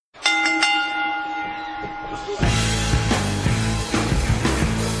Wildflower,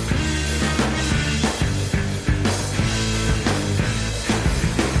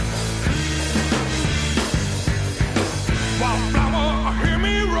 hear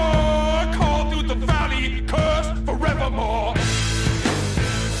me roar, call through the valley, cursed forevermore.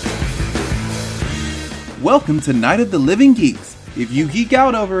 Welcome to Night of the Living Geeks. If you geek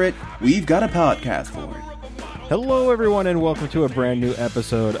out over it, we've got a podcast for it. Hello, everyone, and welcome to a brand new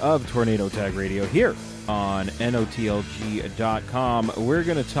episode of Tornado Tag Radio here on NOTLG.com. We're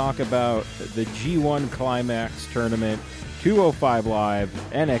going to talk about the G1 Climax Tournament, 205 Live,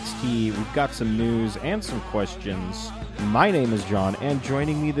 NXT. We've got some news and some questions. My name is John, and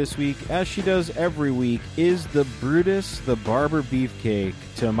joining me this week, as she does every week, is the Brutus, the Barber Beefcake,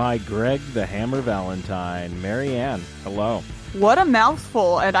 to my Greg, the Hammer Valentine, Marianne. Hello. What a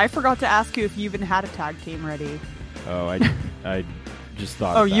mouthful, and I forgot to ask you if you even had a tag team ready. Oh, I just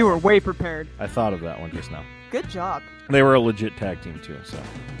thought Oh, of that you were one. way prepared. I thought of that one just now. Good job. They were a legit tag team, too, so...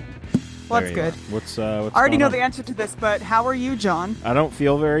 Well, there that's you good. are. What's I already going know on? the answer to this, but how are you, John? I don't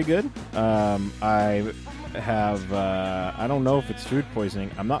feel very good. I have, I don't know if it's food poisoning.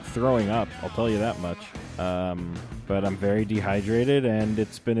 I'm not throwing up, I'll tell you that much. But I'm very dehydrated, and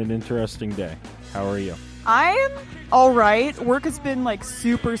it's been an interesting day. How are you? I'm alright. Work has been,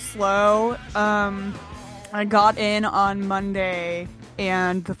 super slow. I got in on Monday,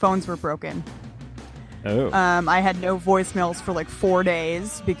 and the phones were broken. Oh. I had no voicemails for 4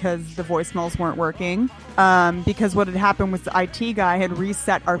 days because the voicemails weren't working. Because what had happened was the IT guy had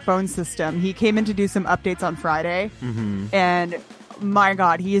reset our phone system. He came in to do some updates on Friday. Mm-hmm. And my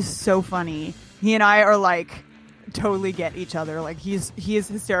God, he is so funny. He and I are totally get each other. He is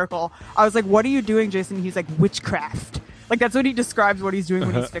hysterical. I was like, "What are you doing, Jason?" He's like, "Witchcraft." That's what he describes what he's doing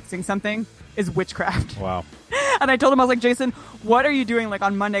when he's fixing something, is witchcraft. Wow. And I told him, I was like, "Jason, what are you doing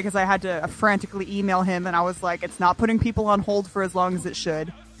on Monday?" Because I had to frantically email him, and I was like, "It's not putting people on hold for as long as it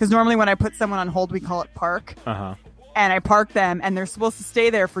should." Because normally when I put someone on hold, we call it park. Uh-huh. And I park them, and they're supposed to stay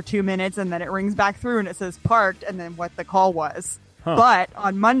there for 2 minutes, and then it rings back through, and it says parked, and then what the call was. Huh. But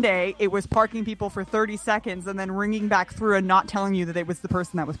on Monday, it was parking people for 30 seconds, and then ringing back through and not telling you that it was the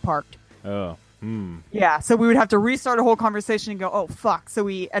person that was parked. Oh. Yeah, so we would have to restart a whole conversation and go, "Oh, fuck."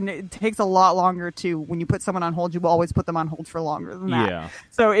 And it takes a lot longer when you put someone on hold, you will always put them on hold for longer than that. Yeah.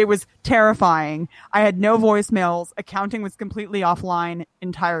 So it was terrifying. I had no voicemails. Accounting was completely offline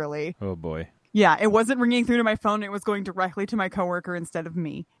entirely. Oh, boy. Yeah, it wasn't ringing through to my phone. It was going directly to my coworker instead of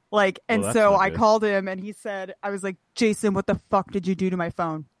me. that's So not I good. called him and he said, I was like, "Jason, what the fuck did you do to my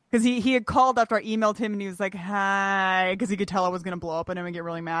phone?" Because he had called after I emailed him and he was like, "Hi," because he could tell I was going to blow up on him and get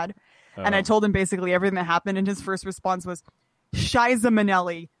really mad. And I told him basically everything that happened, and his first response was, "Shiza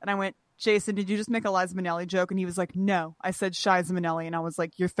Minnelli." And I went, "Jason, did you just make a Liza Minnelli joke?" And he was like, "No, I said Shiza Minnelli." And I was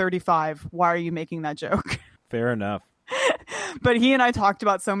like, "You're 35. Why are you making that joke?" Fair enough. But he and I talked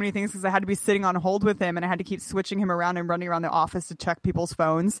about so many things because I had to be sitting on hold with him, and I had to keep switching him around and running around the office to check people's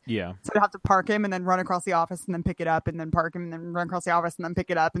phones. Yeah. So I'd have to park him and then run across the office and then pick it up, and then park him and then run across the office and then pick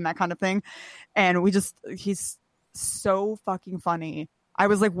it up, and that kind of thing. And he's so fucking funny. I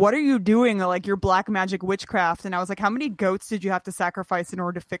was like, "What are you doing? Your black magic witchcraft?" And I was like, "How many goats did you have to sacrifice in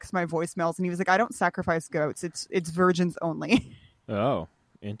order to fix my voicemails?" And he was like, "I don't sacrifice goats. It's virgins only." Oh,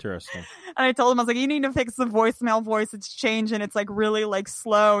 interesting. And I told him, I was like, "You need to fix the voicemail voice. It's changing. It's really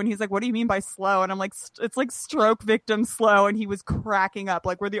slow." And he's like, "What do you mean by slow?" And I'm like, "It's like stroke victim slow." And he was cracking up.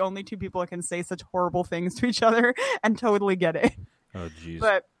 We're the only two people that can say such horrible things to each other and totally get it. Oh, jeez.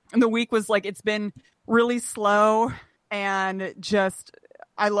 But the week was it's been really slow, and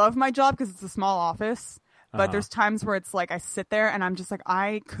I love my job because it's a small office. But there's times where it's I sit there and I'm just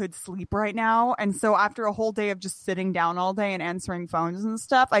I could sleep right now. And so after a whole day of just sitting down all day and answering phones and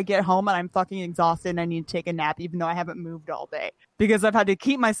stuff, I get home and I'm fucking exhausted and I need to take a nap, even though I haven't moved all day. Because I've had to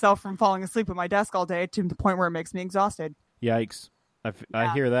keep myself from falling asleep at my desk all day to the point where it makes me exhausted. Yikes.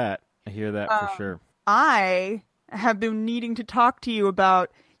 I hear that. I hear that for sure. I have been needing to talk to you about,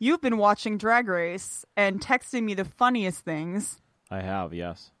 you've been watching Drag Race and texting me the funniest things. I have,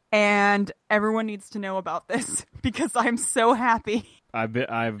 yes. And everyone needs to know about this because I'm so happy. I've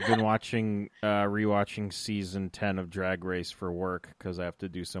been watching rewatching season 10 of Drag Race for work because I have to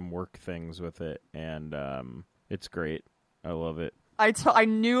do some work things with it, and it's great. I love it. I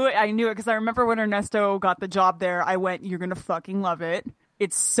knew it because I remember when Ernesto got the job there, I went, "You're gonna fucking love it.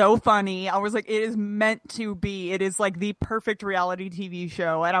 It's so funny." I was like, "It is meant to be. It is the perfect reality TV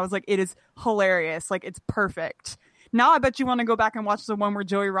show." And I was like, "It is hilarious. It's perfect." Now I bet you want to go back and watch the one where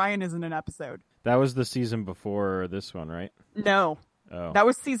Joey Ryan is in an episode. That was the season before this one, right? No. Oh. That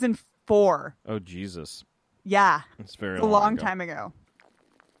was season 4. Oh, Jesus. Yeah. It's very a long ago. time ago.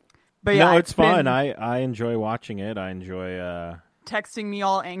 But yeah, no, it's fun. been I enjoy watching it. I enjoy. texting me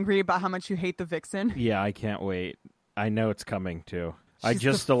all angry about how much you hate the Vixen. Yeah, I can't wait. I know it's coming too.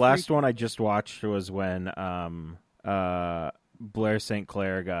 She's The last one I just watched was when Blair St.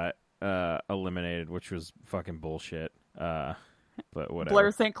 Clair got eliminated, which was fucking bullshit. But whatever.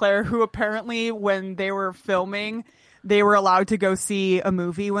 Blair St. Clair, who apparently when they were filming, they were allowed to go see a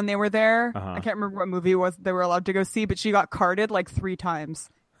movie when they were there. Uh-huh. I can't remember what movie it was they were allowed to go see, but she got carded like 3 times.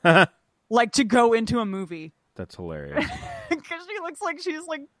 Like to go into a movie. That's hilarious. Because she looks like she's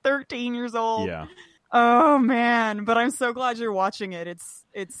like 13 years old. Yeah. Oh man, but I'm so glad you're watching it.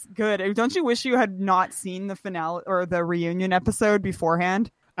 It's good. Don't you wish you had not seen the finale or the reunion episode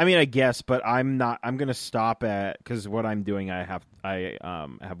beforehand? I mean, I guess, but I'm not. I'm gonna stop at because what I'm doing, I have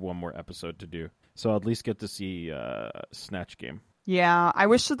one more episode to do, so I'll at least get to see Snatch Game. Yeah, I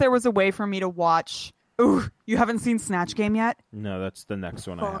wish that there was a way for me to watch. Ooh, you haven't seen Snatch Game yet? No, that's the next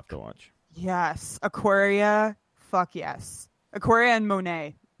one I have to watch. Yes, Aquaria. Fuck yes, Aquaria and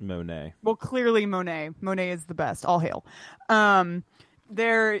Monet. Monet. Well, clearly Monet. Monet is the best. All hail. I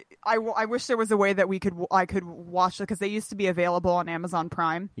wish there was a way that I could watch it because they used to be available on Amazon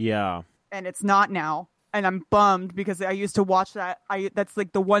Prime. Yeah. And it's not now. And I'm bummed because I used to watch that. That's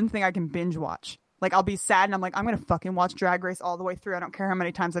like the one thing I can binge watch. Like I'll be sad and I'm like, I'm going to fucking watch Drag Race all the way through. I don't care how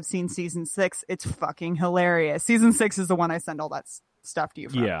many times I've seen season 6. It's fucking hilarious. Season 6 is the one I send all that stuff to you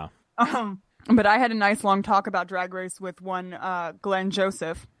from. Yeah. But I had a nice long talk about Drag Race with one Glenn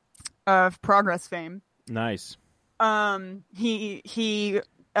Joseph of Progress fame. Nice. He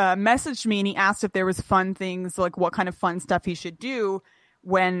messaged me and he asked if there was fun things, like what kind of fun stuff he should do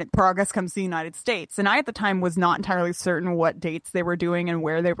when Progress comes to the United States. And I, at the time, was not entirely certain what dates they were doing and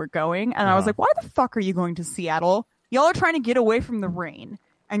where they were going. And I was like, why the fuck are you going to Seattle? Y'all are trying to get away from the rain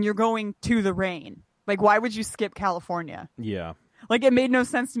and you're going to the rain. Like, why would you skip California? Yeah. Like, it made no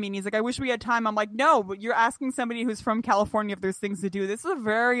sense to me. And he's like, I wish we had time. I'm like, no, but you're asking somebody who's from California if there's things to do. This is a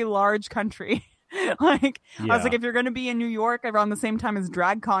very large country. Like, yeah. I was like, if you're going to be in New York around the same time as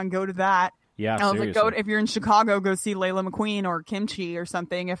DragCon, go to that. Yeah, I was seriously. like, if you're in Chicago, go see Layla McQueen or Kimchi or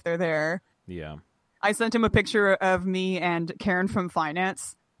something if they're there. Yeah. I sent him a picture of me and Karen from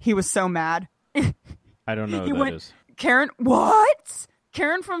Finance. He was so mad. I don't know who that is. Karen, what?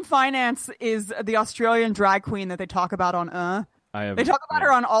 Karen from Finance is the Australian drag queen that they talk about on They talk about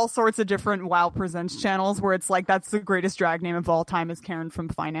her on all sorts of different WoW Presents channels where it's like, that's the greatest drag name of all time is Karen from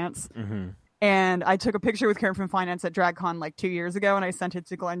Finance. Mm-hmm. And I took a picture with Karen from Finance at DragCon like 2 years ago, and I sent it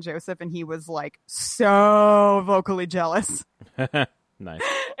to Glenn Joseph, and he was like so vocally jealous. Nice.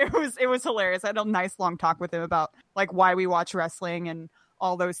 It was hilarious. I had a nice long talk with him about like why we watch wrestling and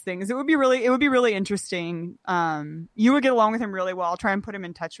all those things. It would be really interesting. You would get along with him really well. I'll try and put him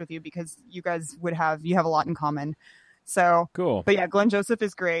in touch with you because you guys have a lot in common. So cool. But yeah, Glenn Joseph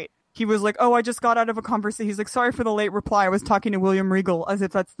is great. He was like, oh, I just got out of a conversation. He's like, sorry for the late reply. I was talking to William Regal, as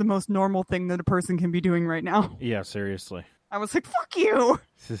if that's the most normal thing that a person can be doing right now. Yeah, seriously. I was like, fuck you.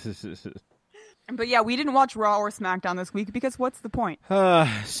 But yeah, we didn't watch Raw or SmackDown this week because what's the point?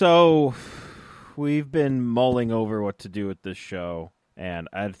 So we've been mulling over what to do with this show, and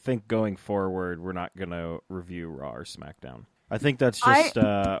I think going forward, we're not going to review Raw or SmackDown. I think that's just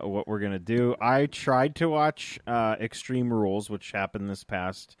what we're going to do. I tried to watch Extreme Rules, which happened this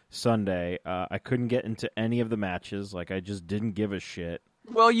past Sunday. I couldn't get into any of the matches. Like, I just didn't give a shit.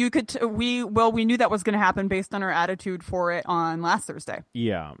 Well, we knew that was going to happen based on our attitude for it on last Thursday.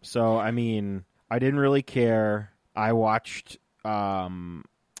 Yeah. So, I mean, I didn't really care. I watched the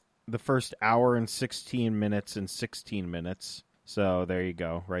first hour and 16 minutes and 16 minutes. So, there you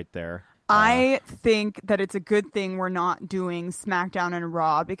go, right there. I think that it's a good thing we're not doing SmackDown and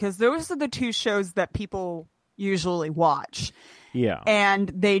Raw because those are the two shows that people usually watch. Yeah. And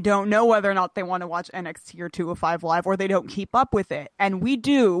they don't know whether or not they want to watch NXT or 205 Live, or they don't keep up with it. And we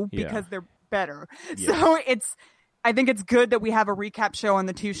do because they're better. Yeah. So I think it's good that we have a recap show on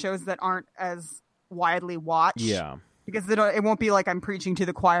the two shows that aren't as widely watched. Yeah. Because it won't be like I'm preaching to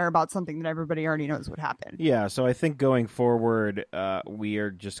the choir about something that everybody already knows would happen. Yeah, so I think going forward, we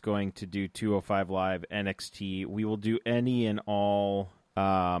are just going to do 205 Live, NXT. We will do any and all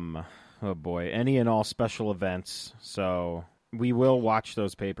special events. So we will watch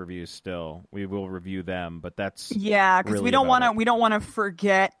those pay-per-views still. We will review them, but that's because really we don't want to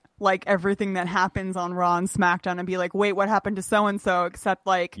forget like everything that happens on Raw and SmackDown and be like, wait, what happened to so and so? Except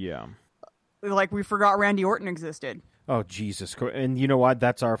like we forgot Randy Orton existed. Oh, Jesus. And you know what?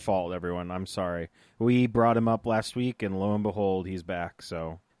 That's our fault, everyone. I'm sorry. We brought him up last week, and lo and behold, he's back.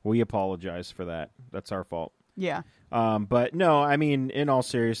 So we apologize for that. That's our fault. Yeah. But no, I mean, in all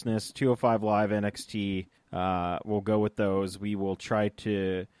seriousness, 205 Live, NXT, we'll go with those. We will try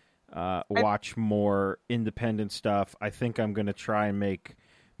to watch more independent stuff. I think I'm going to try and make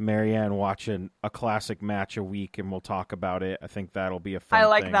Marianne watch a classic match a week, and we'll talk about it. I think that'll be a fun thing. I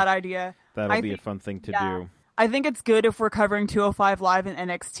like that idea. That'll be a fun thing to do. I think it's good if we're covering 205 Live and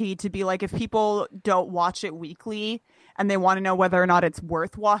NXT to be like, if people don't watch it weekly and they want to know whether or not it's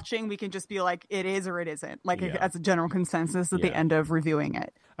worth watching, we can just be like, it is or it isn't, like as a general consensus at the end of reviewing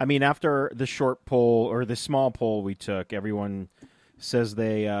it. I mean, after the short poll or the small poll we took, everyone says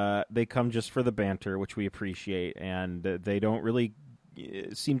they come just for the banter, which we appreciate, and they don't really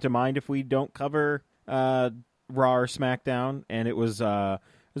seem to mind if we don't cover Raw or SmackDown. And it was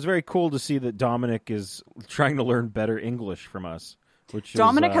very cool to see that Dominic is trying to learn better English from us.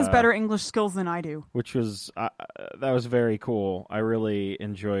 Dominic has better English skills than I do. Which was that was very cool. I really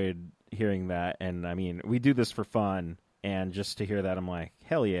enjoyed hearing that, and I mean, we do this for fun, and just to hear that, I'm like,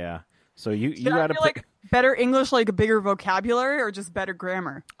 hell yeah. So you got to like better English, like a bigger vocabulary, or just better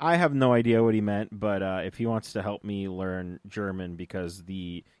grammar? I have no idea what he meant, but if he wants to help me learn German, because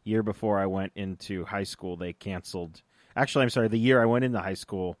the year before I went into high school, they canceled. Actually, I'm sorry, the year I went into high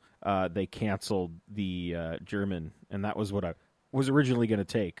school, they canceled the German, and that was what I was originally going to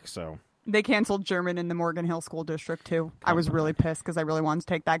take. So they canceled German in the Morgan Hill School District too. I was really pissed because I really wanted to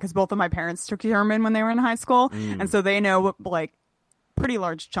take that, because both of my parents took German when they were in high school, and so they know like pretty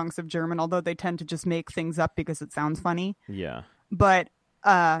large chunks of German, although they tend to just make things up because it sounds funny. Yeah. But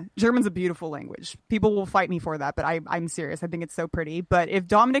German's a beautiful language. People will fight me for that, but I'm serious. I think it's so pretty. But if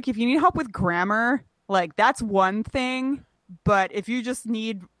you need help with grammar, like, that's one thing. But if you just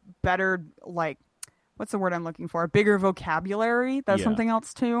need better, like, what's the word I'm looking for? Bigger vocabulary, that's something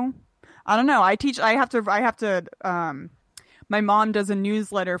else too. I don't know. I have to my mom does a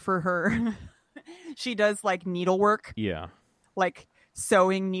newsletter for her. She does like needlework. Yeah. Like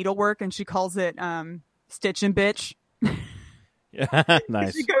sewing needlework, and she calls it Stitch and Bitch.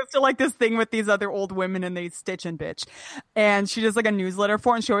 Nice. She goes to like this thing with these other old women, and they stitch and bitch, and she does like a newsletter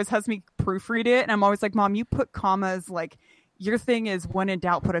for it, and she always has me proofread it, and I'm always like, Mom, you put commas, like your thing is when in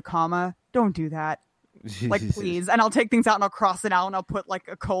doubt put a comma, don't do that, like please. And I'll take things out and I'll cross it out and I'll put like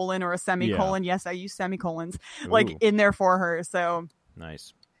a colon or a semicolon. Yes, I use semicolons like in there for her. So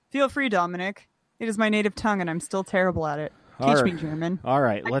nice. Feel free, Dominic. It is my native tongue, and I'm still terrible at it. Teach me German. All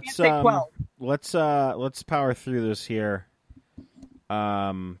right, let's power through this here.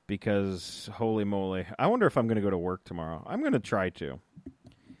 Because holy moly, I wonder if I'm going to go to work tomorrow. I'm going to try to.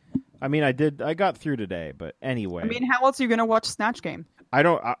 I mean, I got through today, but anyway. I mean, how else are you going to watch Snatch Game?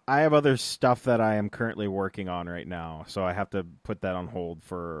 I have other stuff that I am currently working on right now, so I have to put that on hold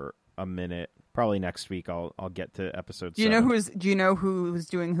for a minute. Probably next week I'll get to episode 7. Do you know who's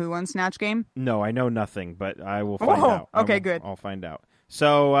doing who on Snatch Game? No, I know nothing, but I will find out. Okay, good. I'll find out.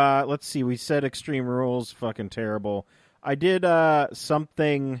 So, let's see. We said Extreme Rules, fucking terrible. I did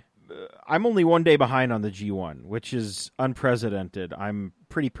something. I'm only one day behind on the G1, which is unprecedented. I'm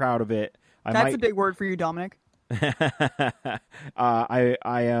pretty proud of it. That's a big word for you, Dominic. I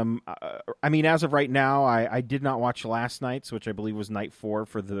am. I mean, as of right now, I did not watch last night's, which I believe was night 4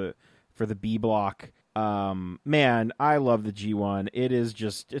 for the B block. Man, I love the G1.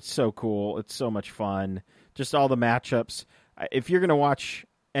 It's so cool. It's so much fun. Just all the matchups. If you're gonna watch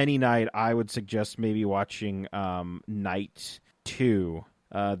any night, I would suggest maybe watching night 2.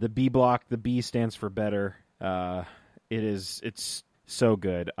 The B block, the B stands for better. It's so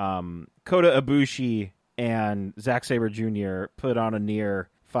good. Kota Ibushi and Zack Sabre Jr. put on a near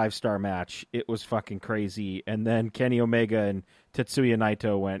 5-star match. It was fucking crazy. And then Kenny Omega and Tetsuya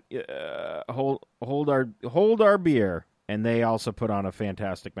Naito went, hold our beer. And they also put on a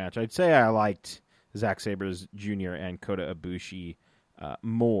fantastic match. I'd say I liked Zack Sabre Jr. and Kota Ibushi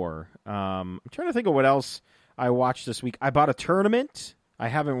more. I'm trying to think of what else I watched this week. I bought a tournament. I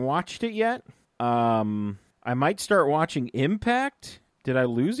haven't watched it yet. I might start watching Impact. Did I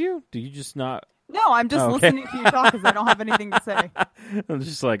lose you? Do you just not? No, I'm just listening to you talk because I don't have anything to say. I'm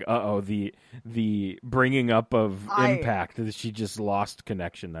just like, the bringing up of Impact. She just lost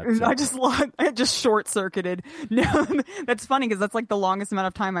connection. I just short circuited. No, that's funny because that's like the longest amount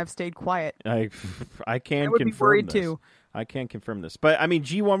of time I've stayed quiet. I can confirm be worried this. Too. I can confirm this, but I mean,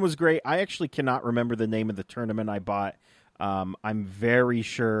 G1 was great. I actually cannot remember the name of the tournament I bought. I'm very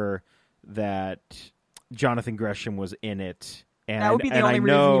sure that Jonathan Gresham was in it. And, that would be the only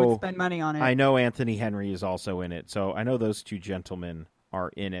reason you would spend money on it. I know Anthony Henry is also in it, so I know those two gentlemen are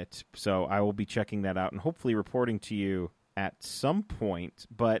in it. So I will be checking that out and hopefully reporting to you at some point.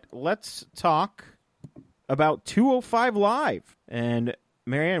 But let's talk about 205 Live. And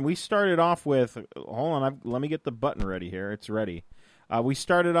Marianne, we started off with, hold on, let me get the button ready here. It's ready. We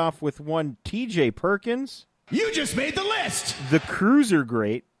started off with one TJ Perkins. You just made the list! The Cruiser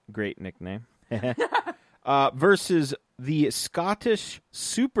Great, Great nickname. Versus the Scottish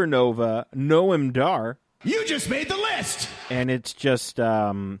supernova Noam Dar. You just made the list! And it's just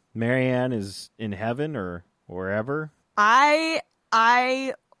Marianne is in heaven or wherever.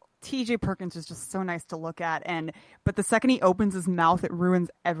 TJ Perkins is just so nice to look at, but the second he opens his mouth, it ruins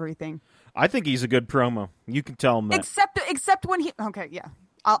everything. I think he's a good promo. You can tell him that. Except when he... Okay, yeah.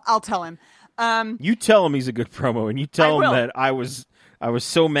 I'll tell him. You tell him he's a good promo, and you tell him that I was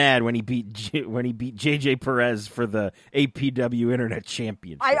so mad when he beat JJ Perez for the APW Internet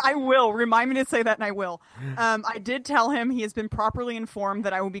Championship. I will. Remind me to say that, and I will. I did tell him he has been properly informed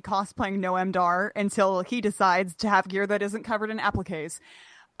that I will be cosplaying Noam Dar until he decides to have gear that isn't covered in appliques.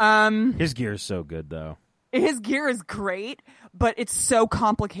 His gear is so good, though. His gear is great, but it's so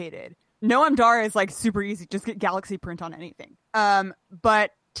complicated. Noam Dar is like super easy. Just get Galaxy print on anything.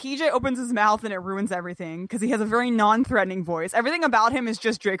 But TJ opens his mouth and it ruins everything because he has a very non-threatening voice. Everything about him is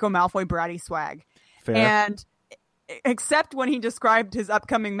just Draco Malfoy bratty swag. Fair. And except when he described his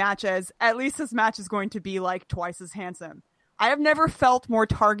upcoming match as, at least this match is going to be like twice as handsome. I have never felt more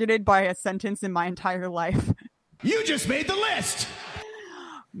targeted by a sentence in my entire life. You just made the list!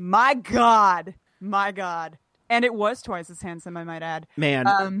 My God. And it was twice as handsome, I might add.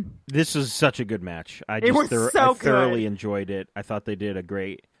 Man, this was such a good match. I thoroughly enjoyed it. I thought they did a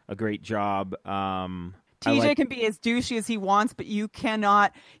great job. TJ can be as douchey as he wants, but you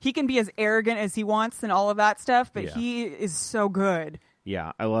cannot. He can be as arrogant as he wants and all of that stuff, but he is so good.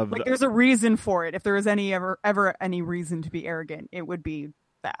 Yeah, I love. Like, there's a reason for it. If there was ever any reason to be arrogant, it would be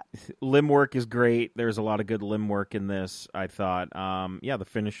that. Limb work is great. There's a lot of good limb work in this. I thought. The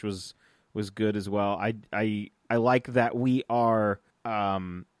finish was good as well. I like that we are.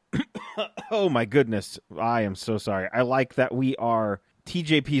 Oh my goodness! I am so sorry. I like that we are.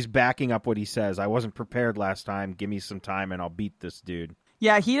 TJP's backing up what he says. I wasn't prepared last time. Give me some time and I'll beat this dude.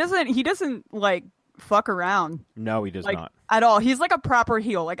 Yeah, he doesn't like fuck around. No, he does not. At all. He's like a proper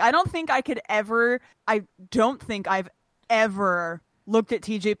heel. Like, I don't think I've ever looked at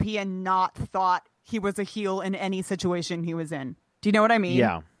TJP and not thought he was a heel in any situation he was in. Do you know what I mean?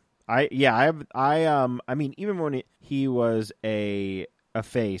 Yeah. I mean, even when he was a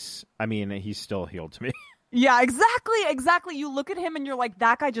face, I mean, he's still a heel to me. Yeah, exactly. You look at him and you're like,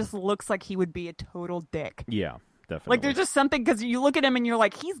 that guy just looks like he would be a total dick. Yeah, definitely. Like, there's just something, because you look at him and you're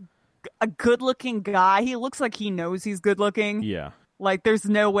like, he's a good-looking guy. He looks like he knows he's good-looking. Yeah. Like, there's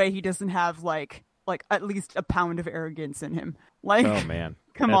no way he doesn't have, like at least a pound of arrogance in him. Like, oh, man.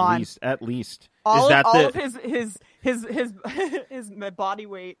 Come on. At least. All of his body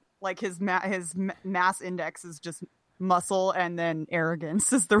weight, like, his mass index is just muscle, and then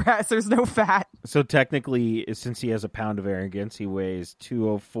arrogance is the rest. There's no fat. So technically, since he has a pound of arrogance, he weighs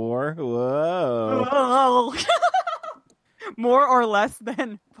 204. Whoa. More or less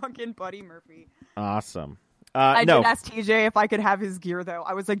than fucking Buddy Murphy. Awesome. I did ask TJ if I could have his gear, though.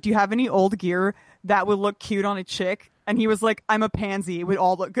 I was like, do you have any old gear that would look cute on a chick? And he was like, I'm a pansy. It would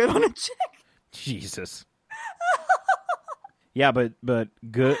all look good on a chick. Jesus. Yeah, but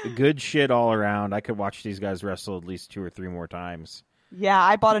good shit all around. I could watch these guys wrestle at least 2 or 3 more times. Yeah,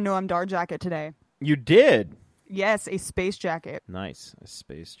 I bought a Noam Dar jacket today. You did? Yes, a space jacket. Nice, a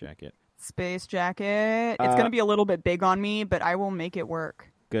space jacket. Space jacket. It's going to be a little bit big on me, but I will make it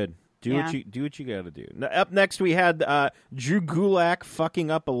work. Good. Do what you got to do. Up next, we had Drew Gulak fucking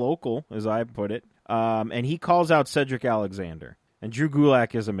up a local, as I put it, and he calls out Cedric Alexander. And Drew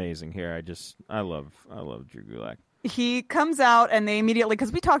Gulak is amazing here. I love Drew Gulak. He comes out and they immediately,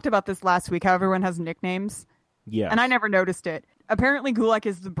 because we talked about this last week, how everyone has nicknames. Yeah. And I never noticed it. Apparently Gulak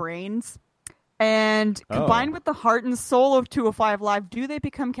is the brains. And combined with the heart and soul of 205 Live, do they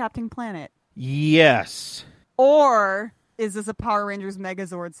become Captain Planet? Yes. Or is this a Power Rangers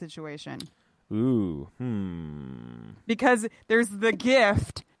Megazord situation? Ooh. Because there's the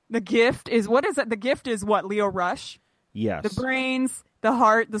gift. The gift is, what is it? The gift is what? Leo Rush? Yes. The brains, the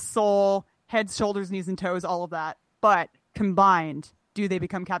heart, the soul, head, shoulders, knees, and toes, all of that. But combined, do they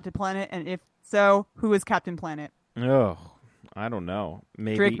become Captain Planet? And if so, who is Captain Planet? Oh, I don't know.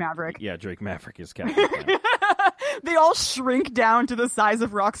 Maybe Drake Maverick. Yeah, Drake Maverick is Captain Planet. They all shrink down to the size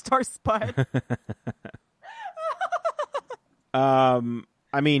of Rockstar Spud. I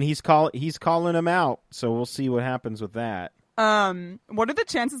mean, he's calling him out, so we'll see what happens with that. What are the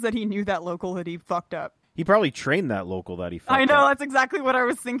chances that he knew that local that he fucked up? He probably trained that local that he fucked I know, up. That's exactly what I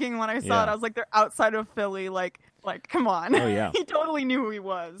was thinking when I saw it. I was like, they're outside of Philly, like come on. Oh, yeah. He totally knew who he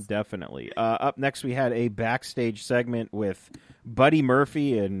was. Definitely. Up next, we had a backstage segment with Buddy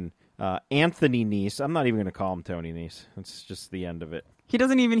Murphy and Anthony Nese. I'm not even going to call him Tony Nese. It's just the end of it.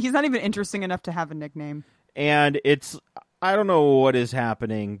 He's not even interesting enough to have a nickname. And I don't know what is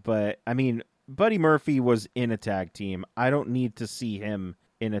happening, but I mean, Buddy Murphy was in a tag team. I don't need to see him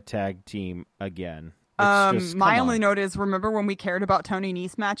in a tag team again. My only note is, remember when we cared about Tony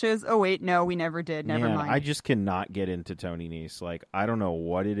Nese matches? Oh wait, no, we never did. Never mind. I just cannot get into Tony Nese. Like, I don't know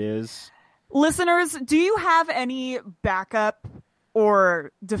what it is. Listeners, do you have any backup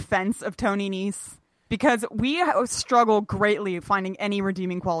or defense of Tony Nese? Because we struggle greatly finding any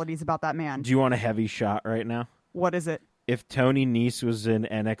redeeming qualities about that man. Do you want a heavy shot right now? What is it? If Tony Nese was in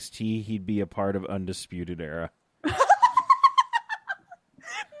NXT, he'd be a part of Undisputed Era.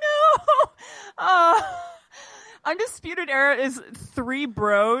 Undisputed Era is 3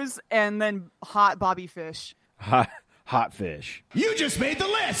 bros and then hot Bobby Fish. Hot Fish. You just made the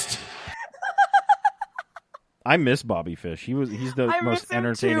list. I miss Bobby Fish. He's the most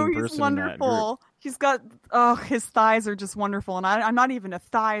entertaining person. He's wonderful. He's got his thighs are just wonderful, and I'm not even a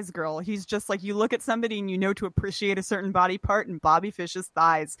thighs girl. He's just like, you look at somebody and you know to appreciate a certain body part, and Bobby Fish's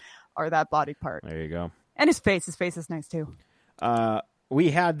thighs are that body part. There you go. And his face is nice too. We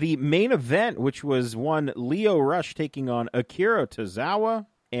had the main event, which was one Lio Rush taking on Akira Tozawa.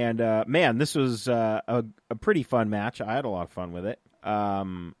 And, man, this was a pretty fun match. I had a lot of fun with it.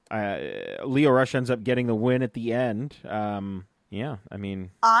 Lio Rush ends up getting the win at the end. Yeah, I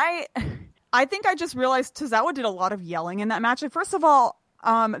mean... I think I just realized Tozawa did a lot of yelling in that match. And first of all,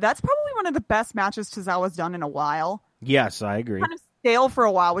 that's probably one of the best matches Tozawa's done in a while. Yes, I agree. Kind of stale for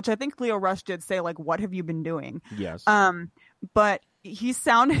a while, which I think Lio Rush did say, like, what have you been doing? Yes. But he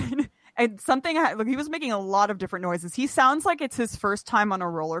sounded... And he was making a lot of different noises. He sounds like it's his first time on a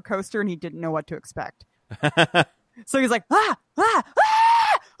roller coaster and he didn't know what to expect. So he's like,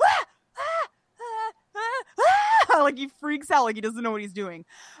 like he freaks out, like he doesn't know what he's doing.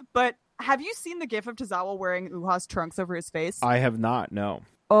 But have you seen the gif of Tozawa wearing Uha's trunks over his face? I have not, no.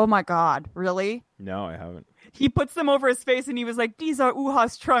 Oh my God, really? No, I haven't. He puts them over his face and he was like, these are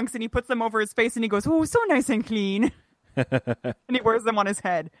Uha's trunks. And he puts them over his face and he goes, oh, so nice and clean. And he wears them on his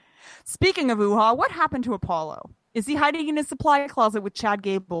head. Speaking of Uha, what happened to Apollo? Is he hiding in his supply closet with Chad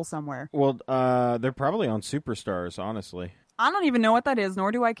Gable somewhere? Well, they're probably on Superstars, honestly. I don't even know what that is,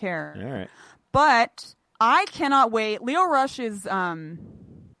 nor do I care. All right. But I cannot wait. Lio Rush is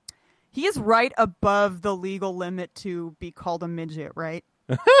he is right above the legal limit to be called a midget, right?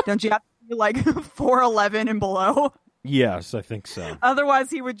 Don't you have to be like 4'11" and below? Yes, I think so. Otherwise,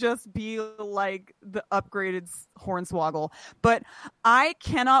 he would just be like the upgraded Hornswoggle. But I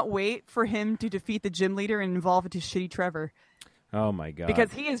cannot wait for him to defeat the gym leader and evolve into Shitty Trevor. Oh, my God.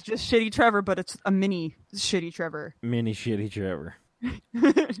 Because he is just Shitty Trevor, but it's a mini Shitty Trevor. Mini Shitty Trevor.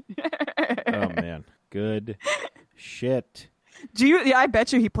 Oh, man. Good shit. Yeah, I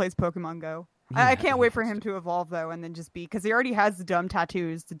bet you he plays Pokemon Go. Yeah, I can't wait for him to evolve, though, and then just be... Because he already has the dumb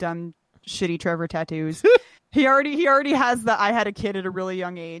tattoos, the dumb Shitty Trevor tattoos. He already has the I had a kid at a really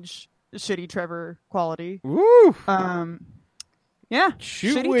young age Shitty Trevor quality. Woo! Yeah.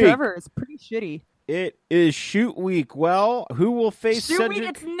 Shoot Shitty week. Trevor is pretty shitty. It is shoot week. Well, who will face shoot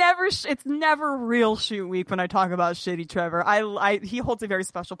Cedric? Week? It's never real shoot week when I talk about Shitty Trevor. He holds a very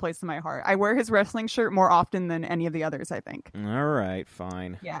special place in my heart. I wear his wrestling shirt more often than any of the others, I think. All right,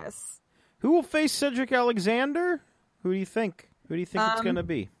 fine. Yes. Who will face Cedric Alexander? Who do you think? Who do you think it's going to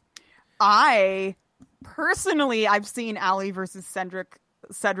be? Personally, I've seen Ali versus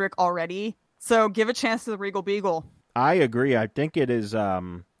Cedric already, so give a chance to the Regal Beagle. I agree. I think it is.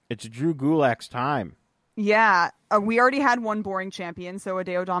 It's Drew Gulak's time. Yeah, we already had one boring champion, so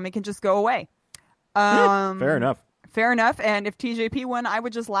Hideo Itami can just go away. Fair enough. Fair enough. And if TJP won, I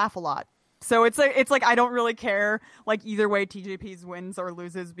would just laugh a lot. So it's like I don't really care like either way TJP's wins or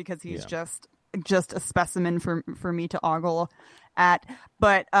loses because he's just a specimen for me to ogle at.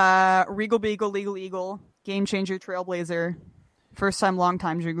 But Regal Beagle, Legal Eagle, Game Changer, Trailblazer, first time, long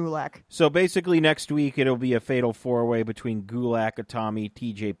time, Drew Gulak. So basically next week it'll be a fatal 4-way between Gulak, Itami,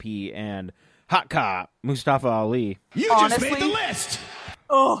 TJP, and Hot Cop, Mustafa Ali. You just made the list!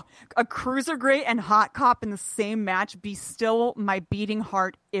 Oh, a Cruiserweight and Hot Cop in the same match be still my beating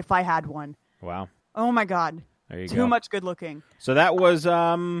heart if I had one. Wow. Oh my God. There you go. Too much good looking. So that was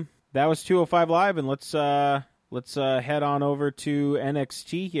 205 Live, and let's head on over to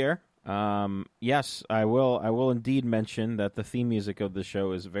NXT here. Yes, I will indeed mention that the theme music of the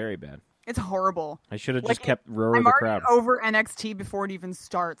show is very bad. It's horrible. I should have just kept Roar I'm the Crowd. Over NXT before it even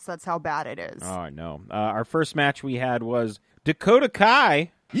starts. That's how bad it is. Oh, I know. Our first match we had was Dakota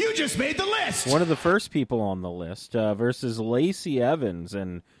Kai. You just made the list! One of the first people on the list versus Lacey Evans.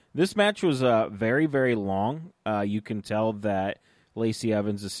 And this match was very, very long. You can tell that Lacey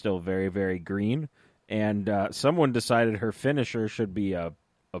Evans is still very, very green. And someone decided her finisher should be a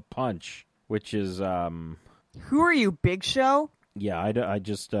punch, which is Who are you, Big Show? Yeah, I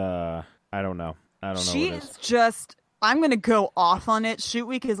just I don't know. I don't know. She what it is just. I'm gonna go off on it. Shoot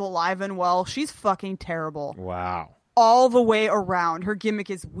Week is alive and well. She's fucking terrible. Wow. All the way around. Her gimmick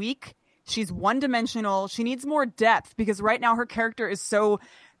is weak. She's one-dimensional. She needs more depth because right now her character is so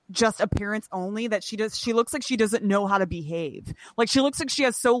just appearance only that she looks like she doesn't know how to behave. Like she looks like she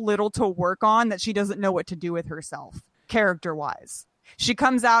has so little to work on that she doesn't know what to do with herself, character-wise. She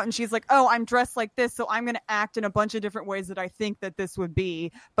comes out and she's like, oh, I'm dressed like this, so I'm going to act in a bunch of different ways that I think that this would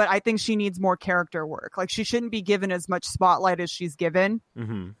be. But I think she needs more character work. Like she shouldn't be given as much spotlight as she's given.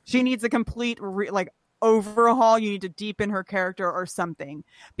 Mm-hmm. She needs a complete overhaul. You need to deepen her character or something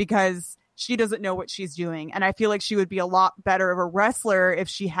because she doesn't know what she's doing. And I feel like she would be a lot better of a wrestler if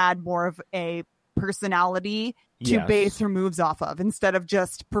she had more of a personality to base her moves off of instead of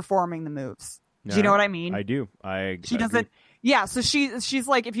just performing the moves. Do you know what I mean? I do. She doesn't. Yeah. So she's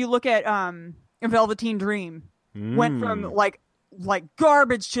like, if you look at Velveteen Dream, went from like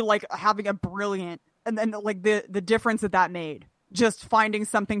garbage to like having a brilliant, and then like the difference that made, just finding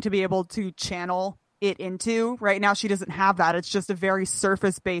something to be able to channel it into. Right now she doesn't have that. It's just a very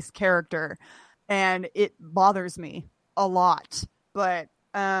surface-based character and it bothers me a lot. But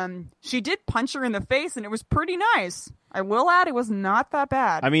she did punch her in the face and it was pretty nice. I will add it was not that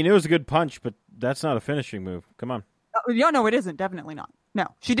bad. I mean, it was a good punch, but that's not a finishing move. Come on. No, it isn't. Definitely not. No.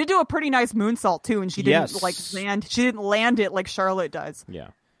 She did do a pretty nice moonsault too, and she didn't she didn't land it like Charlotte does. Yeah.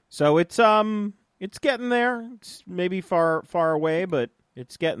 So it's getting there. It's maybe far away, but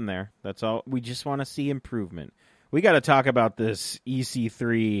it's getting there. That's all. We just want to see improvement. We got to talk about this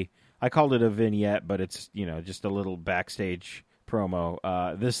EC3. I called it a vignette, but it's, just a little backstage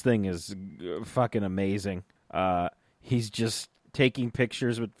promo. This thing is fucking amazing. He's just taking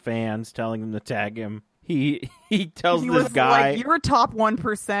pictures with fans, telling them to tag him. He tells this guy, like, you're top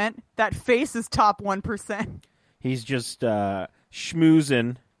 1%. That face is top 1%. He's just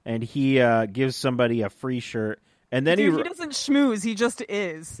schmoozing, and he gives somebody a free shirt. And then he doesn't schmooze. He just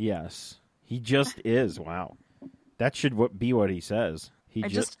is. Yes, he just is. Wow, that should be what he says. I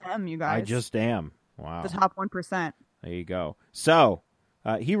just am, you guys. I just am. Wow, the top 1%. There you go. So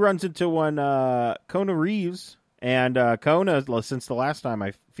he runs into one Kona Reeves, and Kona, since the last time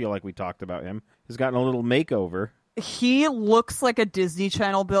I feel like we talked about him, has gotten a little makeover. He looks like a Disney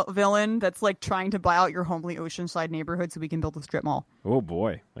Channel villain that's like trying to buy out your homely Oceanside neighborhood so we can build a strip mall. Oh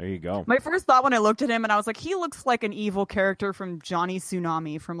boy, there you go. My first thought when I looked at him and I was like, he looks like an evil character from Johnny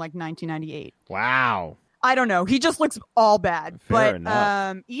Tsunami from like 1998. Wow. I don't know. He just looks all bad. Fair but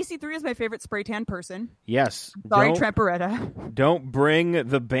enough. EC3 is my favorite spray tan person. Yes. Sorry, Trent Beretta. Don't bring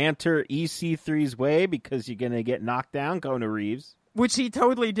the banter EC3's way because you're going to get knocked down, Kona Reeves. Which he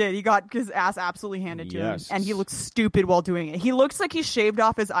totally did. He got his ass absolutely handed to him. And he looks stupid while doing it. He looks like he shaved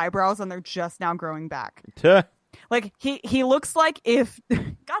off his eyebrows and they're just now growing back. Like, he looks like if...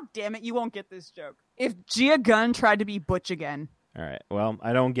 God damn it, you won't get this joke. If Gia Gunn tried to be Butch again. All right. Well,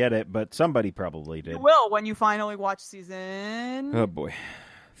 I don't get it, but somebody probably did. You will when you finally watch season... Oh, boy.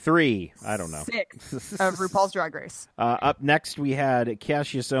 3. I don't know. 6 of RuPaul's Drag Race. Up next, we had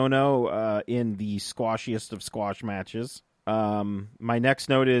Cassius Ohno in the squashiest of squash matches. My next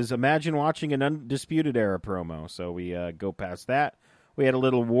note is imagine watching an Undisputed Era promo. So we go past that. We had a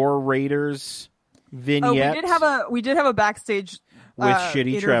little War Raiders vignette. We did have a backstage with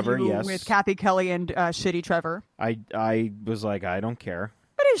Shitty Trevor, yes, with Kathy Kelly and Shitty Trevor. I was like, I don't care.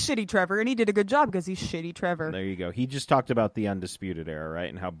 But it's Shitty Trevor, and he did a good job because he's Shitty Trevor. There you go. He just talked about the Undisputed Era, right,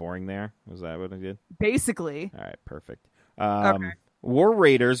 and how boring they are. Was that what he did? Basically. All right, perfect. Okay. War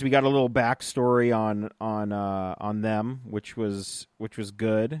Raiders, we got a little backstory on them, which was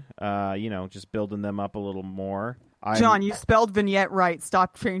good. Just building them up a little more. John, you spelled vignette right.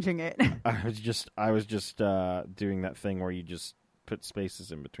 Stop changing it. I was just doing that thing where you just put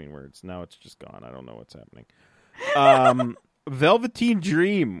spaces in between words. Now it's just gone. I don't know what's happening. Velveteen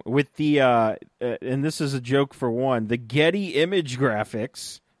Dream with the and this is a joke for one, the Getty image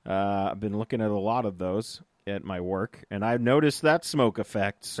graphics. I've been looking at a lot of those at my work, and I've noticed that smoke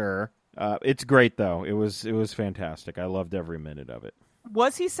effect, sir. It's great though. It was fantastic. I loved every minute of it.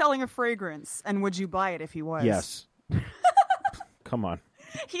 Was he selling a fragrance, and would you buy it if he was? Yes. Come on.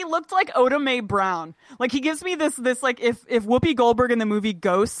 He looked like Oda Mae Brown. Like, he gives me this like if Whoopi Goldberg in the movie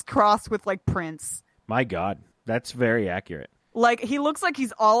Ghosts crossed with like Prince. My God, that's very accurate. Like, he looks like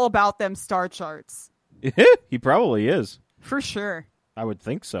he's all about them star charts. He probably is. For sure. I would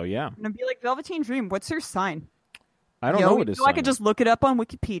think so, yeah. And I'd be like, Velveteen Dream, what's your sign? I don't know what his sign I could just look it up on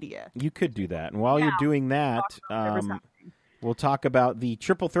Wikipedia. You could do that. And while you're doing that, We'll talk about the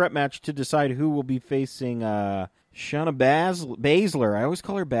triple threat match to decide who will be facing Shayna Baszler. I always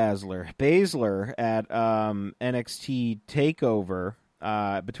call her Baszler. Baszler at NXT TakeOver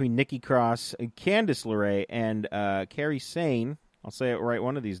between Nikki Cross, Candice LeRae, and Kairi Sane. I'll say it right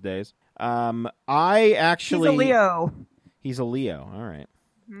one of these days. He's a Leo. He's a Leo. All right.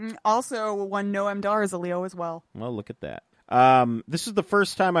 Also, one Noam Dar is a Leo as well. Well, look at that. This is the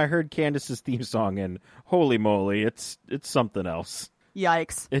first time I heard Candice's theme song, and holy moly, it's something else.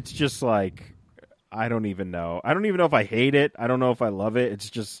 Yikes. It's just like, I don't even know. I don't even know if I hate it. I don't know if I love it. It's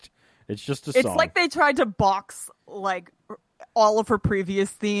just a song. It's like they tried to box like all of her previous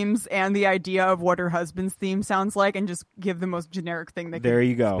themes and the idea of what her husband's theme sounds like and just give the most generic thing they could. There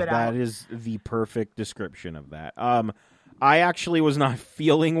you go. Spit That out. is the perfect description of that. I actually was not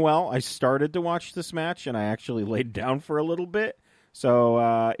feeling well. I started to watch this match, and I actually laid down for a little bit.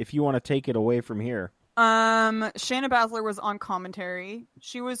 So if you want to take it away from here. Shayna Baszler was on commentary.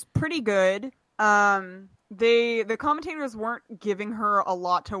 She was pretty good. The commentators weren't giving her a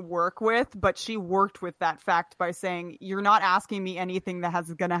lot to work with, but she worked with that fact by saying, "You're not asking me anything that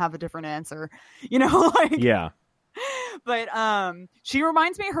is gonna have a different answer." You know, like Yeah. But she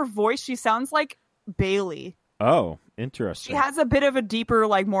reminds me, her voice, she sounds like Bailey. Oh, interesting. She has a bit of a deeper,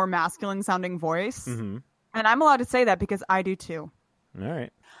 like more masculine sounding voice. Mm-hmm. And I'm allowed to say that because I do too. All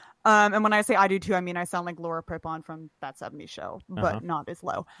right. And when I say I do too, I mean I sound like Laura Prepon from That 70s Show, but not as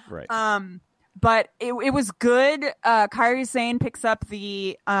low. Right. But it was good. Kairi Sane picks up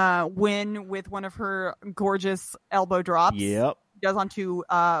the win with one of her gorgeous elbow drops. Yep. Does onto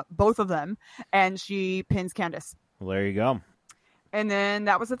both of them, and she pins Candice. Well, there you go. And then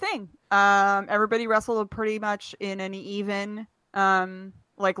that was the thing. Everybody wrestled pretty much in an even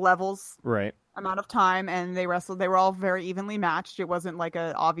like levels Right. amount of time, and they wrestled. They were all very evenly matched. It wasn't like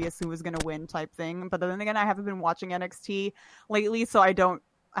a obvious who was going to win type thing. But then again, I haven't been watching NXT lately, so I don't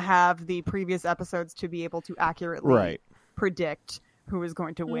have the previous episodes to be able to accurately predict who is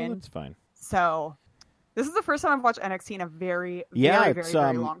going to win. That's fine. So this is the first time I've watched NXT in a very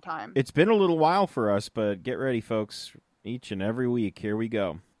long time. It's been a little while for us, but get ready, folks. Each and every week, here we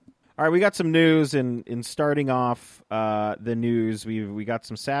go. All right, we got some news, and in starting off the news, we got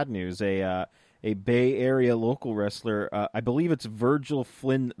some sad news. A Bay Area local wrestler, I believe it's Virgil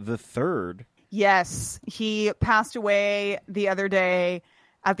Flynn III. Yes, he passed away the other day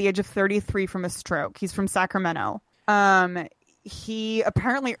at the age of 33 from a stroke. He's from Sacramento. He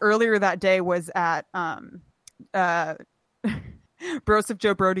apparently earlier that day was at Broseph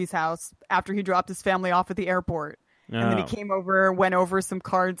Joe Brody's house after he dropped his family off at the airport. And then he came over, went over some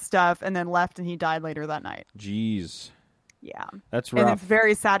card stuff, and then left, and he died later that night. Jeez. Yeah. That's rough. And it's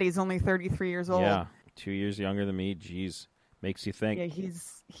very sad. He's only 33 years old. Yeah, 2 years younger than me. Jeez. Makes you think. Yeah,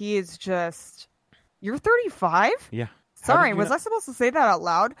 he is just... You're 35? Yeah. Sorry, was I supposed to say that out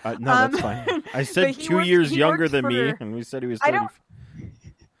loud? No, that's fine. I said 2 years younger than me, and we said he was 30.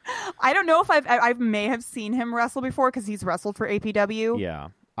 I don't know if I may have seen him wrestle before, because he's wrestled for APW. Yeah.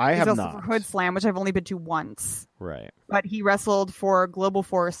 I have not. For Hood Slam, which I've only been to once. Right. But he wrestled for Global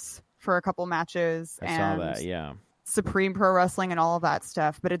Force for a couple matches. I saw that, yeah. Supreme Pro Wrestling and all of that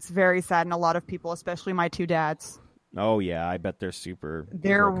stuff. But it's very sad, and a lot of people, especially my two dads. Oh, yeah. I bet they're super...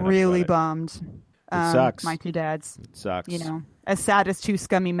 They're really bummed. It sucks. My two dads. It sucks. You know, as sad as two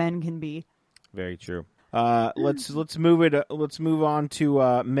scummy men can be. Very true. Let's move it. Let's move on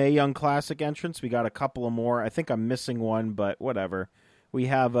to Mae Young Classic entrance. We got a couple of more. I think I'm missing one, but whatever. We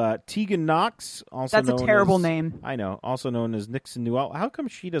have Tegan Knox, also known as... That's a terrible name. I know. Also known as Nixon Newell. How come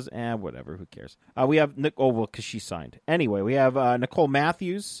she doesn't... whatever. Who cares? We have... because she signed. Anyway, we have Nicole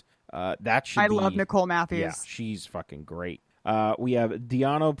Matthews. That should I be... love Nicole Matthews. Yeah, she's fucking great. We have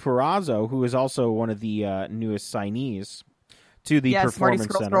Deonna Purrazzo, who is also one of the newest signees to the Performance Marty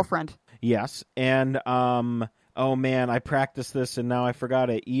Scurll's Center. girlfriend. Yes, and oh man, I practiced this and now I forgot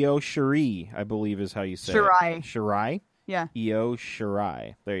it. Io Shirai, I believe is how you say it. Shirai? Yeah. Io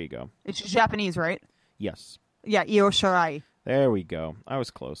Shirai. There you go. It's Japanese, right? Yes. Yeah, Io Shirai. There we go. I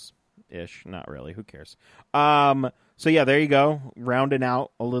was close-ish. Not really. Who cares? So yeah, there you go. Rounding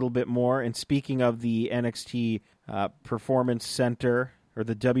out a little bit more. And speaking of the NXT Performance Center, or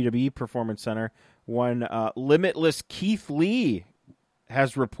the WWE Performance Center, one Limitless Keith Lee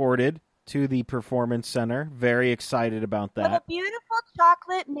has reported to the Performance Center. Very excited about that. What a beautiful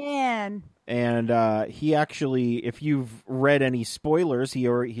chocolate man. And he actually, if you've read any spoilers,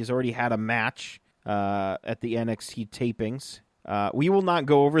 he's already had a match at the NXT tapings. We will not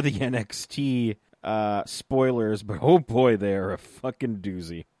go over the NXT spoilers, but oh boy, they are a fucking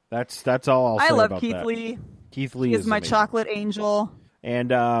doozy. That's all I'll say about that. I love Keith Lee. Keith Lee he is my amazing. chocolate angel. And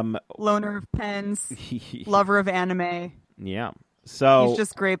loner of pens, lover of anime. Yeah. So He's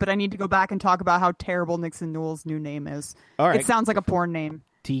just great, but I need to go back and talk about how terrible Nixon Newell's new name is. All right. It sounds like a porn name.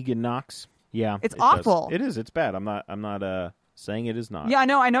 Tegan Knox. Yeah. It's it does. awful. It is. It's bad. I'm not saying it is not. Yeah, I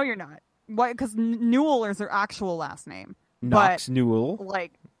know you're not. Why? Because Newell is their actual last name. Knox but, Newell.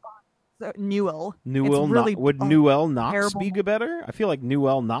 Like, Newell. Newell. It's really, would Newell Knox terrible. be better? I feel like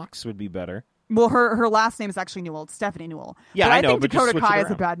Newell Knox would be better. Well, her last name is actually Newell. It's Stephanie Newell. Yeah, but I know, think but just Dakota switch it Kai is a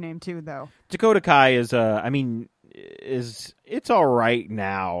around. bad name too, though. Dakota Kai is it's all right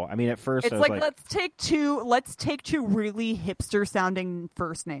now. I mean, at first It's I was like let's take two really hipster sounding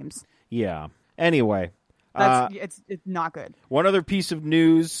first names. yeah. Anyway, It's not good. one other piece of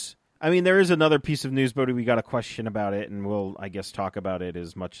news. I mean, there is another piece of news, but we got a question about it, and we'll, I guess, talk about it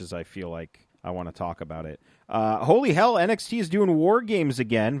as much as I feel like I want to talk about it. Holy hell, NXT is doing War Games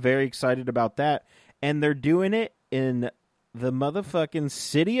again. Very excited about that. And they're doing it in the motherfucking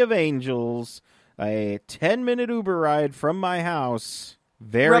City of Angels, a 10-minute Uber ride from my house.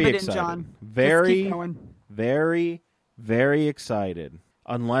 Very Rub it excited. in, John. Very, Just keep going. very, very excited.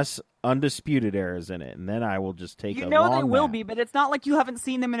 Unless Undisputed Era's in it, and then I will just take You a know long they will nap. be, but it's not like you haven't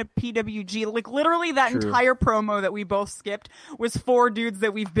seen them in a PWG. Like, literally, that True. entire promo that we both skipped was 4 dudes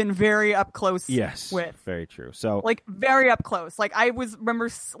that we've been very up close Yes, with. very true. So, Like, very up close. Like, I remember,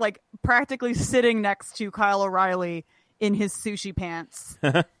 like, practically sitting next to Kyle O'Reilly in his sushi pants.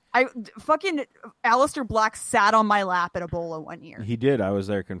 Fucking Aleister Black sat on my lap at Ebola one year. he did. I was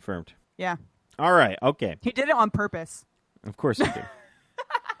there, confirmed. Yeah. All right. Okay. He did it on purpose. Of course he did.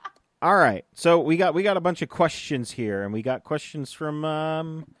 All right. So we got a bunch of questions here, and we got questions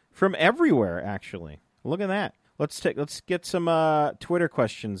from everywhere. Actually, look at that. Let's get some Twitter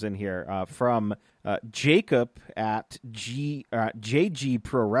questions in here from Jacob at JG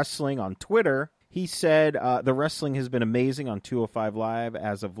Pro Wrestling on Twitter. He said the wrestling has been amazing on 205 Live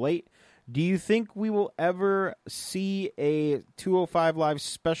as of late. Do you think we will ever see a 205 Live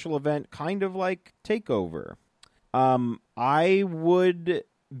special event kind of like TakeOver? I would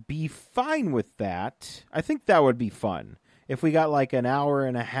be fine with that. I think that would be fun. If we got like an hour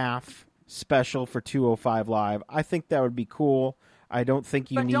and a half special for 205 Live, I think that would be cool. I don't think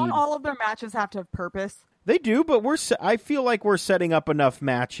you need... But don't all of their matches have to have purpose? They do, but I feel like we're setting up enough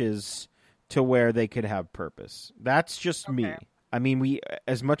matches to where they could have purpose. That's just me. I mean,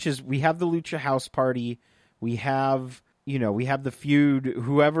 as much as we have the Lucha House Party, we have the feud,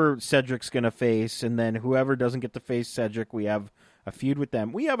 whoever Cedric's going to face, and then whoever doesn't get to face Cedric, we have a feud with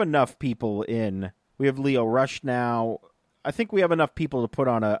them. We have enough people in. We have Leo Rush now. I think we have enough people to put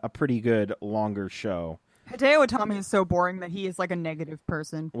on a pretty good, longer show. Hideo Itami is so boring that he is like a negative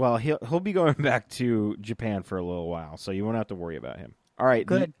person. Well, he'll be going back to Japan for a little while, so you won't have to worry about him. All right.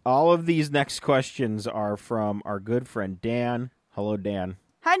 Good. All of these next questions are from our good friend Dan. Hello, Dan.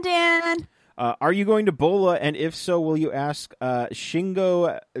 Hi, Dan. Are you going to Bola? And if so, will you ask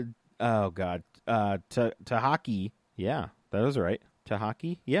Shingo? Tahaki. Yeah, that was right.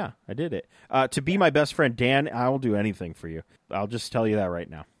 Tahaki. Yeah, I did it. To be my best friend, Dan. I will do anything for you. I'll just tell you that right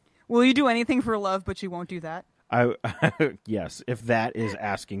now. Will you do anything for love, but you won't do that? Yes, if that is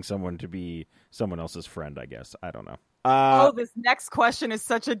asking someone to be someone else's friend, I guess. I don't know. This next question is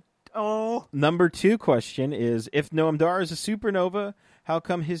such a... Number 2 question is, if Noam Dar is a supernova, how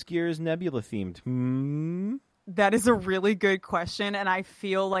come his gear is Nebula themed? That is a really good question, and I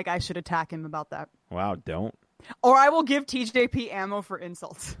feel like I should attack him about that. Wow, don't. Or I will give TJP ammo for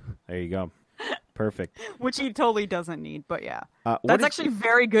insults. There you go. Perfect. Which he totally doesn't need, but yeah. What That's actually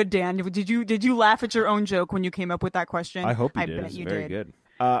very good, Dan. Did you laugh at your own joke when you came up with that question? I hope you did. It's very good.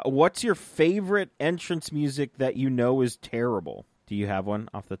 What's your favorite entrance music that you know is terrible? Do you have one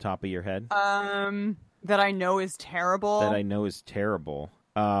off the top of your head? That I know is terrible. That I know is terrible.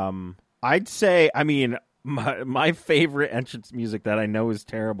 I'd say, I mean, my favorite entrance music that I know is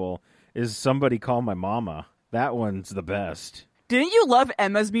terrible is Somebody Call My Mama. That one's the best. Didn't you love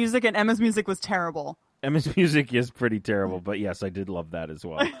Emma's music? And Emma's music was terrible. Emma's music is pretty terrible, but yes, I did love that as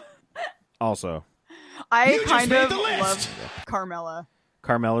well. Also, I kind of love Carmella.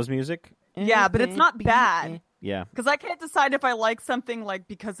 Carmella's music? Yeah, but it's not bad. Yeah. Because I can't decide if I like something like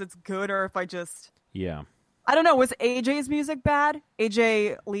because it's good or if I just... Yeah. I don't know. Was AJ's music bad?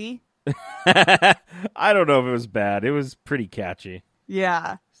 AJ Lee? I don't know if it was bad. It was pretty catchy.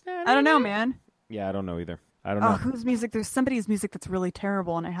 Yeah. I don't know, man. Yeah, I don't know either. I don't know. Whose music? There's somebody's music that's really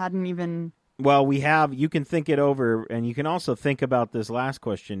terrible, and I hadn't even... Well, you can think it over, and you can also think about this last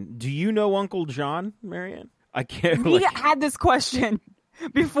question. Do you know Uncle John, Marianne? I can't... We had this question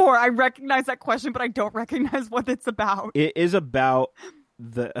before. I recognize that question, but I don't recognize what it's about. It is about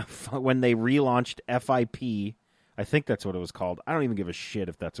when they relaunched FIP. I think that's what it was called. I don't even give a shit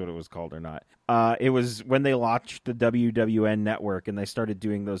if that's what it was called or not. It was when they launched the WWN network and they started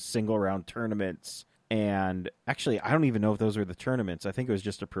doing those single round tournaments. And actually, I don't even know if those were the tournaments. I think it was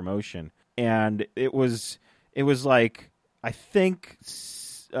just a promotion. And it was like, I think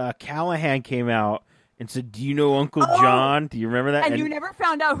Callahan came out and said, "Do you know Uncle John? Do you remember that?" And you never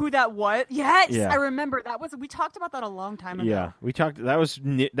found out who that was? Yes, Yeah. I remember. We talked about that a long time ago. Yeah, we talked. That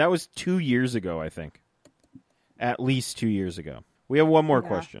was 2 years ago, I think. At least 2 years ago. We have one more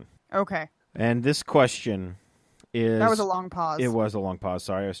question. Okay. And this question is... That was a long pause. It was a long pause.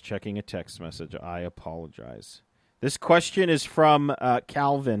 Sorry, I was checking a text message. I apologize. This question is from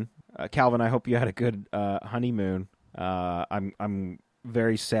Calvin. Calvin, I hope you had a good honeymoon. I'm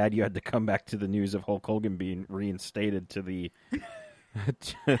very sad you had to come back to the news of Hulk Hogan being reinstated to the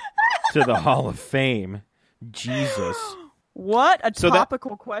to the Hall of Fame. Jesus. What a So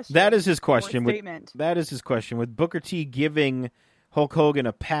topical question. That is his question. Statement. That is his question. With Booker T giving Hulk Hogan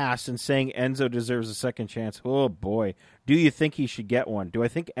a pass and saying Enzo deserves a second chance. Oh, boy. Do you think he should get one? Do I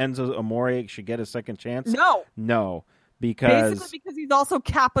think Enzo Amore should get a second chance? No. No. Because... Basically because he's also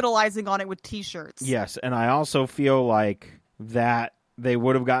capitalizing on it with T-shirts. Yes, and I also feel like that they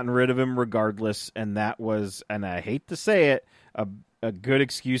would have gotten rid of him regardless, and that was, and I hate to say it, a good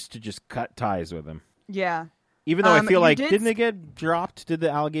excuse to just cut ties with him. Yeah. Even though I feel like, did... didn't they get dropped? Did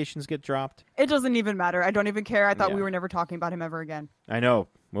the allegations get dropped? It doesn't even matter. I don't even care. I thought Yeah. we were never talking about him ever again. I know.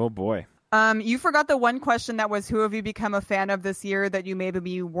 Oh, boy. You forgot the one question that was, who have you become a fan of this year that you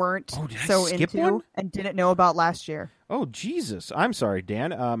maybe weren't did I so skip into one? and didn't know about last year? Oh, Jesus. I'm sorry,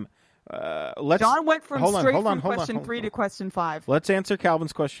 Dan. Let's... John went from hold on, straight hold on, from hold on, question hold on. 3 to question 5. Let's answer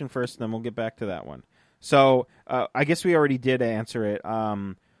Calvin's question first, and then we'll get back to that one. So, I guess we already did answer it.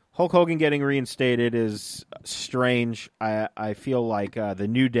 Hulk Hogan getting reinstated is strange. I feel like the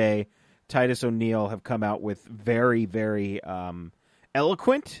New Day, Titus O'Neil, have come out with very, very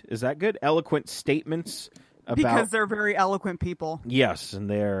eloquent. Is that good? Eloquent statements about... Because they're very eloquent people. Yes, and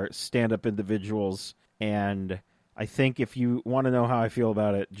they're stand-up individuals. And I think if you want to know how I feel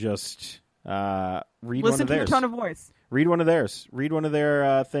about it, just read one Listen of to theirs. the tone of voice. Read one of theirs. Read one of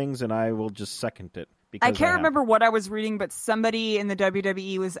their things, and I will just second it. I can't remember what I was reading, but somebody in the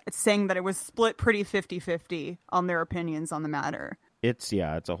WWE was saying that it was split pretty 50-50 on their opinions on the matter. It's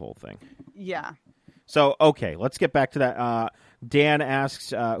a whole thing. Yeah. So, okay, let's get back to that. Dan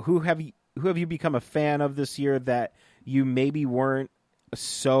asks, who have you become a fan of this year that you maybe weren't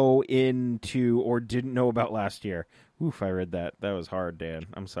so into or didn't know about last year? Oof, I read that. That was hard, Dan.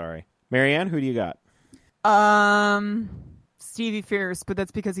 I'm sorry. Marianne, who do you got? Stevie Fierce, but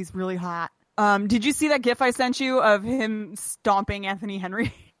that's because he's really hot. Did you see that GIF I sent you of him stomping Anthony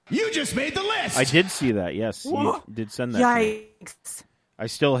Henry? You just made the list. I did see that, yes. You did send that to me. Yikes. I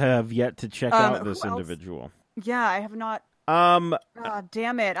still have yet to check out this who else? individual. Yeah, I have not.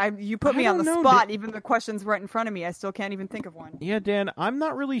 Damn it. You put me on the spot. Even the question's right in front of me. I still can't even think of one. Yeah, Dan, I'm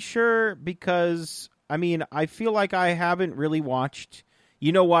not really sure because, I feel like I haven't really watched...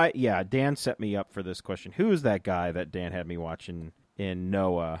 You know what? Yeah, Dan set me up for this question. Who is that guy that Dan had me watching in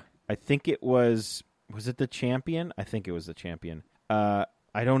Noah? I think it was it the Champion? I think it was the Champion. I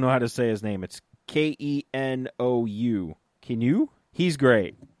don't know how to say his name. It's Kenou. Can you? He's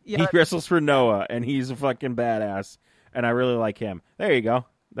great. Yeah. He wrestles for Noah, and he's a fucking badass, and I really like him. There you go.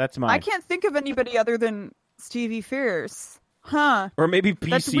 That's mine. I can't think of anybody other than Stevie Fierce. Huh. Or maybe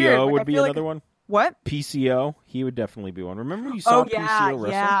That's weird. PCO Like, would I be feel another like- one. What? PCO, he would definitely be one. Remember you saw PCO wrestle?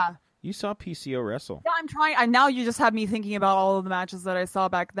 Yeah. You saw PCO wrestle. Yeah, I'm trying. Now you just have me thinking about all of the matches that I saw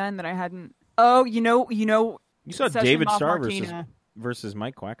back then that I hadn't. Oh, you know. You saw Session David Moth Starr Martina. versus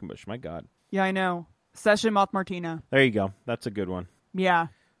Mike Quackenbush. My God. Yeah, I know. Session Moth Martina. There you go. That's a good one. Yeah.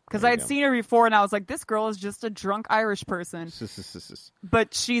 Because There I you had go. seen her before, and I was like, this girl is just a drunk Irish person.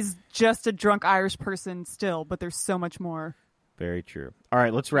 But she's just a drunk Irish person still, but there's so much more. Very true. All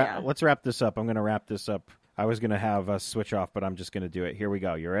right, let's wrap. Yeah. Let's wrap this up. I'm going to wrap this up. I was going to have us switch off, but I'm just going to do it. Here we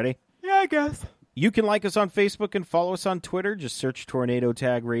go. You ready? Yeah, I guess. You can like us on Facebook and follow us on Twitter. Just search Tornado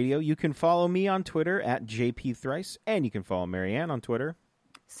Tag Radio. You can follow me on Twitter at JP Thrice, and you can follow Marianne on Twitter.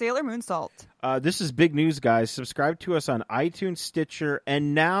 Sailor Moonsault. This is big news, guys. Subscribe to us on iTunes, Stitcher,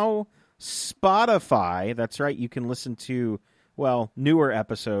 and now Spotify. That's right. You can listen to, newer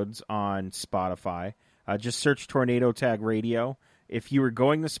episodes on Spotify. Just search Tornado Tag Radio. If you were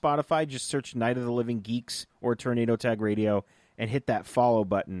going to Spotify, just search Night of the Living Geeks or Tornado Tag Radio and hit that follow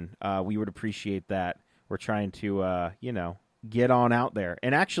button. We would appreciate that. We're trying to, get on out there.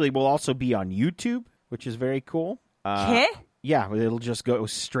 And actually, we'll also be on YouTube, which is very cool. Okay. Yeah, it'll just go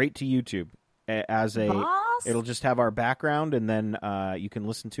straight to YouTube as a It'll just have our background, and then you can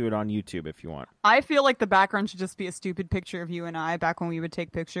listen to it on YouTube if you want. I feel like the background should just be a stupid picture of you and I back when we would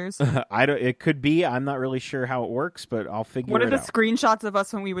take pictures. It could be. I'm not really sure how it works, but I'll figure What it are the out. screenshots of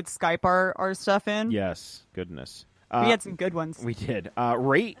us when we would Skype our stuff in? Yes, goodness. We had some good ones. We did.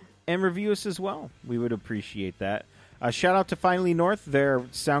 Rate and review us as well. We would appreciate that. Shout out to Finally North. Their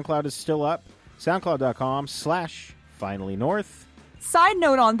SoundCloud is still up. SoundCloud.com/Finally North. Side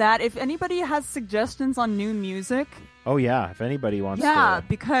note on that, if anybody has suggestions on new music, Oh, yeah. If anybody wants to.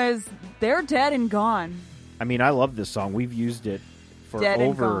 because they're dead and gone. I mean, I love this song. We've used it for Dead and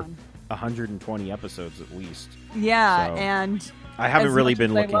over gone. 120 episodes at least. Yeah, So, and I haven't as really much been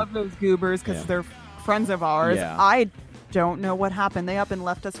as looking. I love those goobers because Yeah. they're friends of ours. Yeah. I don't know what happened. They up and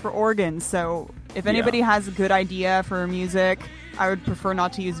left us for Oregon. So if anybody has a good idea for music, I would prefer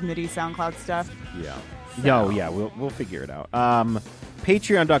not to use MIDI SoundCloud stuff. Yeah. No, yeah, we'll figure it out.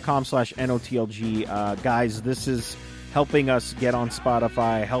 Patreon.com/NOTLG. Guys, this is helping us get on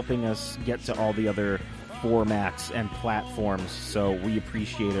Spotify, helping us get to all the other formats and platforms, so we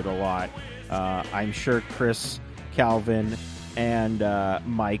appreciate it a lot. I'm sure Chris, Calvin, and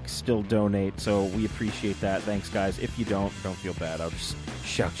Mike still donate, so we appreciate that. Thanks, guys. If you don't feel bad. I'll just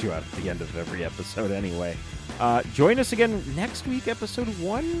shout you out at the end of every episode anyway. Join us again next week, episode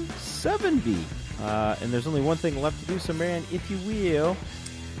 170. And there's only one thing left to do, so man, if you will,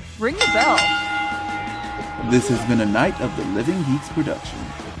 Ring the bell. This has been a Night of the Living Geeks production.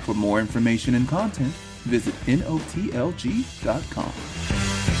 For more information and content, visit NOTLG.com.